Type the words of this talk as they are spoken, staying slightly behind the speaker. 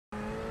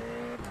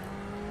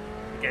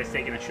That guy's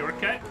taking a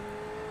shortcut.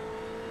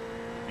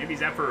 Maybe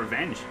he's out for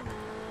revenge.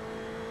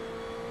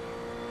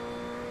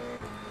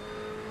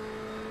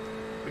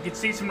 We can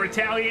see some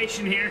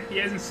retaliation here. He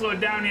hasn't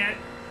slowed down yet.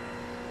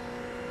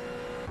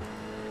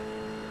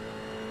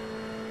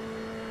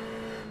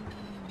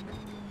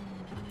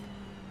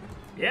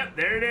 Yep,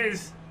 there it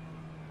is.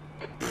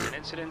 An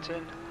incident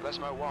in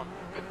Lesmo 1.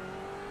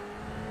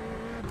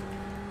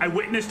 I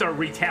witnessed a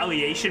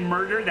retaliation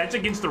murder. That's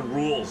against the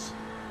rules.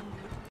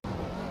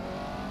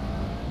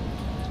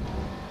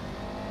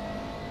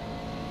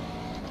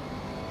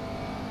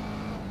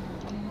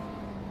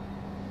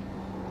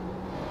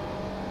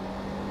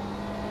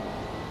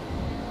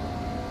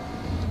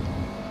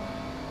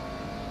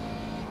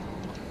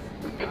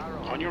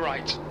 On your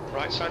right.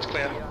 Right side's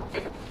clear.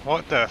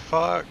 What the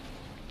fuck?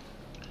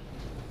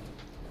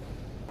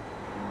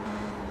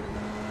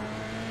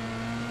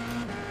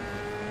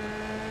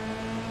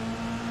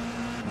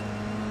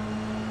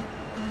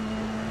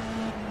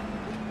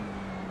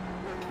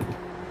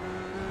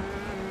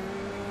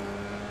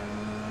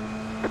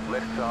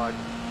 Left side.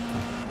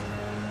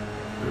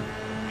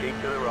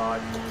 Keep to the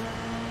right.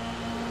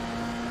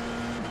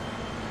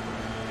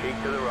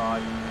 Keep to the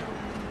right.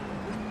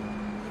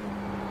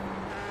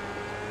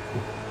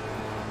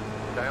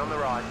 Stay on the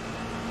right.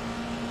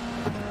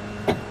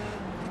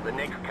 The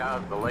next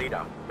car's the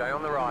leader. Stay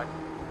on the right.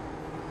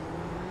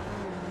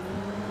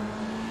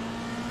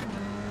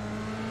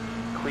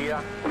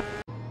 Clear.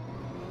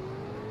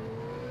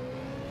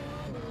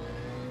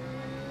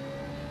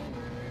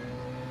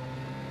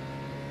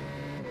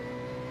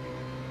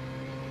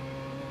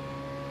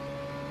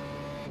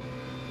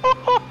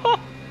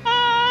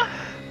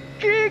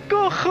 ¿Qué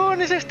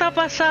cojones está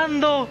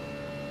pasando?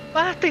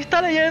 Basti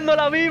está leyendo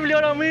la Biblia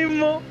ahora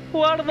mismo.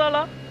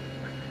 Guárdala.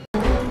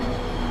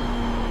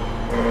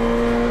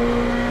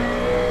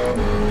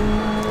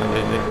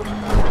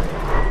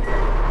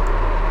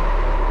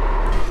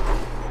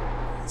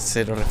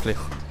 Cero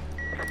reflejo.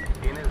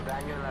 Tienes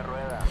daño en la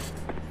rueda.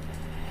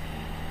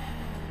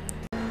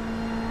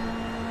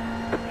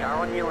 Car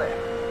on your left.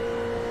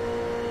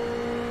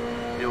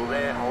 Still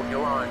there, hold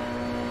your line.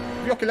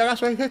 Dios, que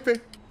lagazo es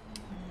este.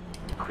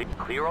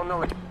 Clear on the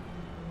left.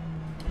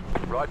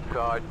 Right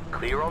side,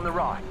 clear on the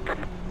right.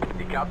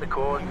 Pick up the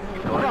cord.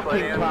 Don't slow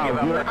down, give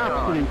up that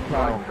side.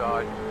 Right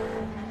side.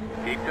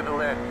 Keep to the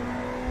left.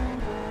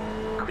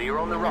 Clear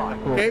on the right.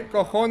 ¿Qué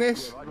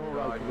cojones?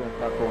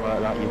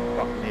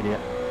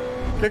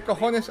 ¿Qué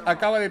cojones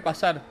acaba de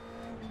pasar?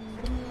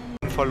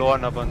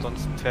 Verloren, aber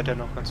ansonsten fährt er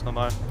noch ganz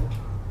normal.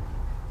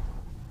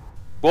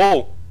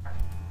 Wow!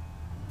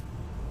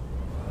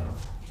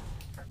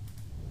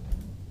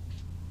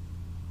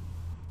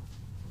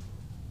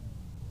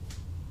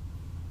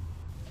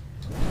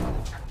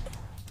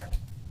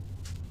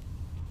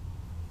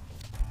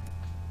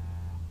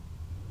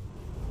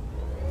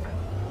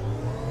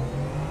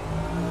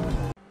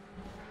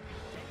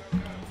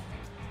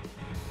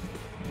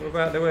 Move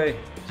out of the way.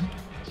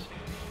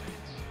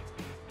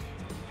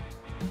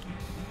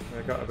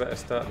 I got a better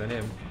start than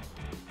him.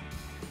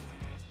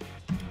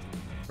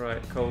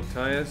 Right, cold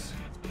tyres.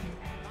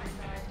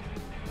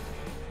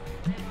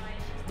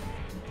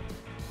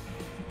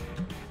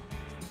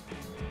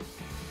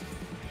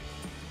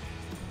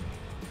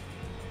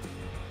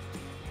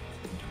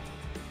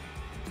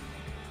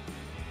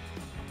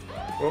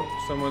 Oh,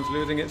 someone's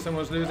losing it,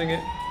 someone's losing it.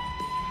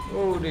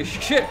 Holy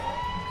shit!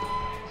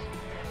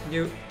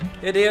 You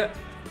idiot!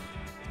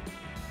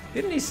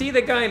 Didn't he see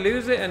the guy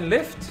lose it and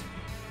lift?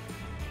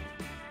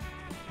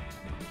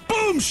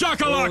 Boom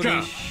shakalaka!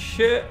 Holy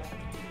shit!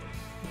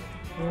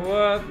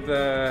 What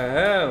the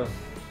hell?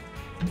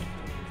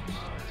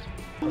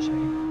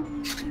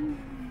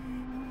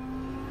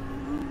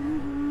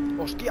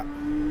 ¡Hostia!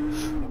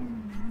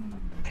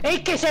 ¡Es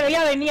que se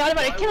veía venir,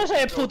 Álvaro! ¡Es que no se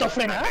ve puto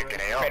frenar!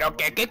 ¿Pero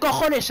qué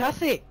cojones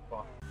hace?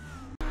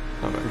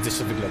 Gdzieś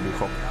się wyglądał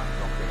hop.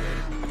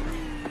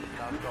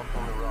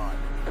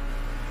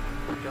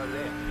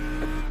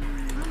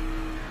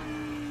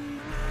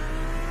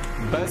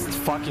 Best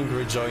fucking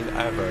rejoin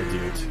ever,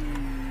 dude.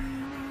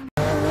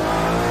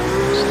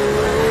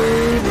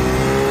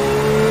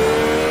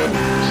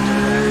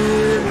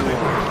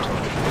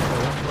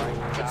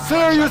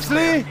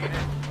 Seriously?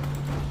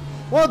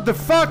 What the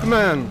fuck,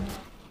 man?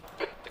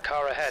 The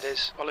car ahead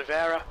is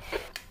Oliveira.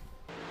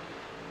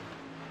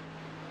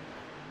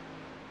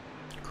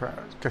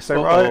 Guess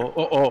I'm right.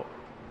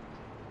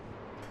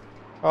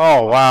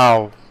 Oh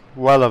wow,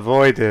 well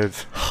avoided.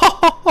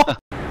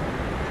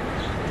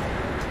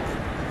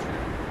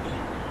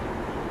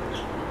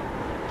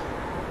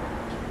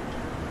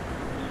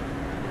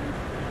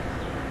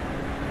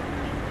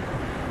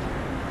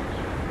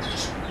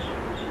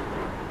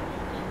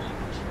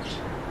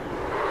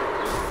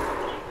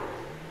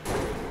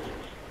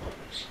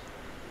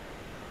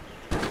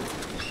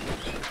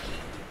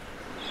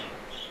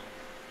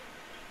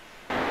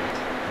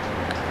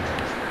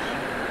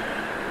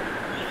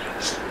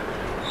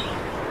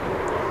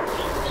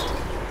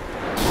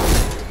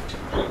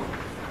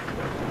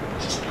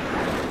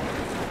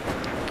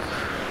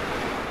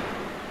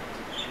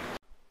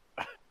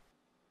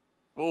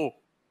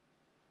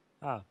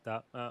 Ah,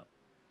 da.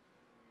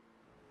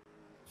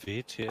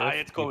 WTF. Ah,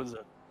 jetzt kommen sie.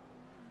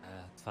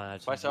 Das war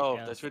halt schon Pass auf,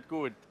 das wird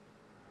gut.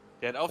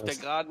 Der hat auf der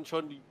Geraden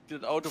schon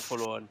das Auto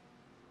verloren.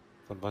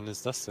 Von wann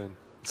ist das denn?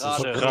 Ist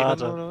Gerade. das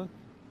gerade.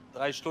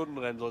 3 Stunden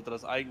Rennen sollte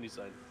das eigentlich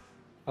sein.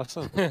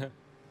 Achso.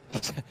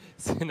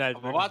 Sind halt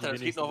Aber warte, das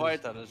geht noch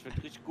weiter. Das wird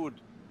richtig gut.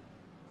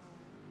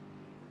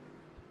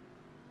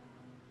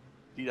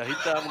 Die da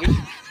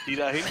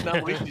hinten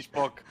haben richtig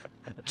Bock.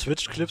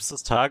 Twitch-Clips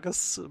des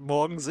Tages,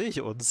 morgen sehe ich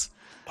uns.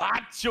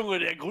 Patsch, Junge,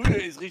 der Grüne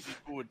ist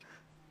richtig gut.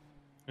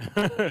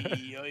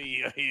 Ui,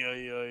 ui, ui,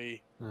 ui,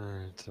 ui.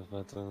 Alter,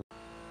 warte.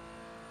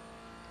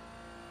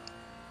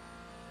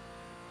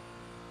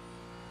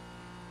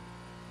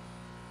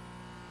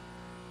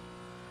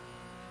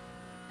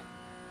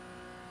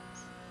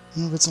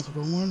 Willst du noch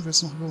überholen?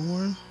 Willst du noch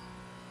überholen?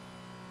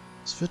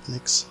 Es wird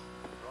nix.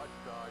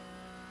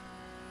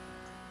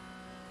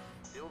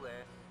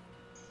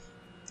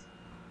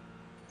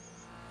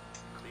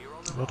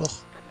 Oder doch?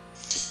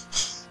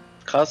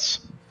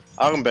 Krass.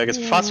 Arenberg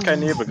ist fast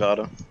kein Nebel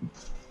gerade.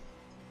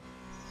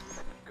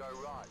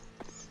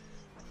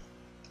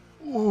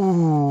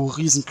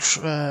 Riesen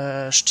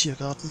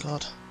Tiergarten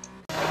gerade.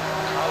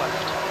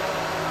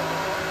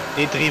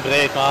 Niet drie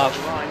breed, maat.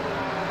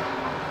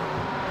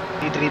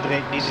 Niet drie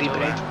breed, niet drie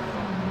breed.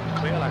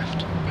 Clear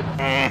left.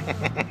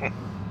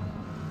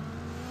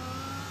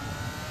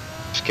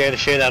 Scared the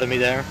shit out of me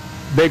there.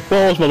 Big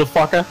balls,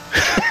 motherfucker.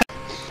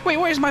 Wait,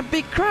 where's my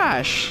big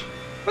crash?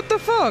 What the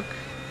fuck?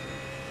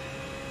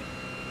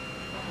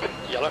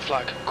 Yellow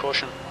flag,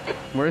 caution.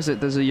 Where is it?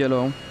 There's a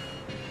yellow.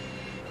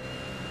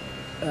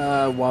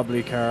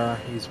 Wobbly car.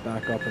 He's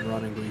back up and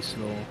running, but he's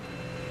slow.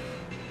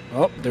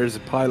 Oh, there's a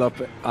pile up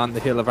on the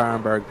hill of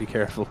Arenberg. Be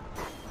careful.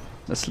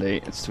 That's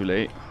late. It's too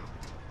late.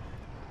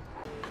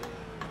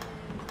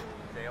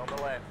 Stay on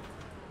the left.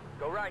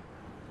 Go right.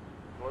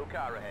 Slow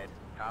car ahead.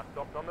 Car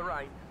stopped on the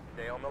right.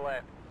 Stay on the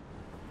left.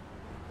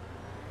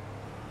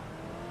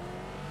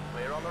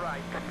 Clear on the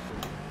right.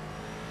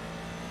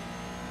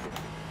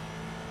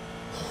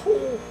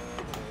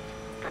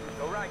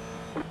 Go right.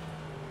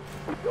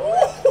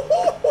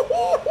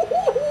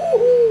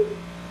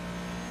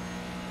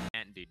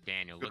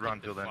 Daniel, good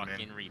run till then,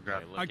 man.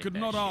 I could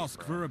not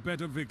ask for a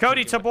better victory.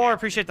 Cody Tabor,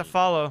 appreciate the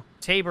follow.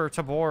 Tabor,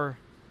 Tabor.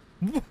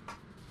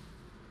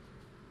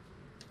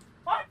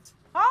 What?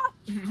 Huh?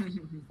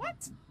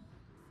 What?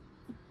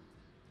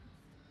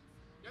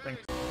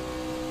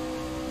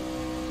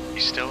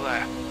 He's still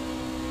there.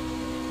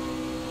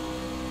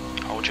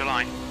 Hold your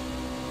line.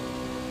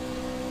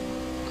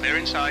 Clear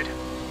inside.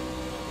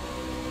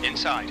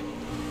 Inside.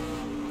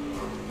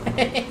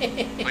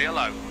 Clear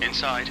low.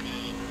 Inside.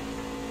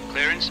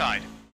 Clear inside.